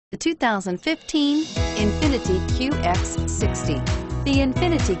The 2015 Infiniti QX60. The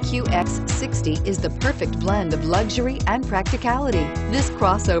Infiniti QX60 is the perfect blend of luxury and practicality. This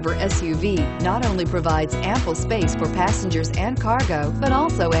crossover SUV not only provides ample space for passengers and cargo, but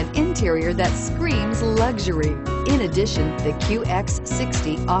also an interior that screams luxury. In addition, the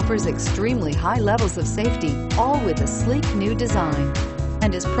QX60 offers extremely high levels of safety, all with a sleek new design,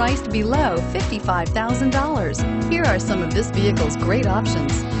 and is priced below $55,000. Here are some of this vehicle's great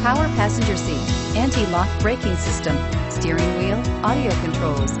options: power passenger seat, anti-lock braking system, steering wheel audio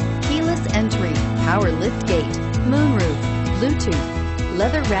controls, keyless entry, power lift gate, moonroof, Bluetooth,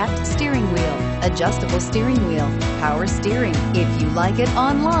 leather-wrapped steering wheel, adjustable steering wheel, power steering. If you like it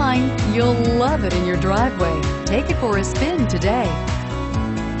online, you'll love it in your driveway. Take it for a spin today.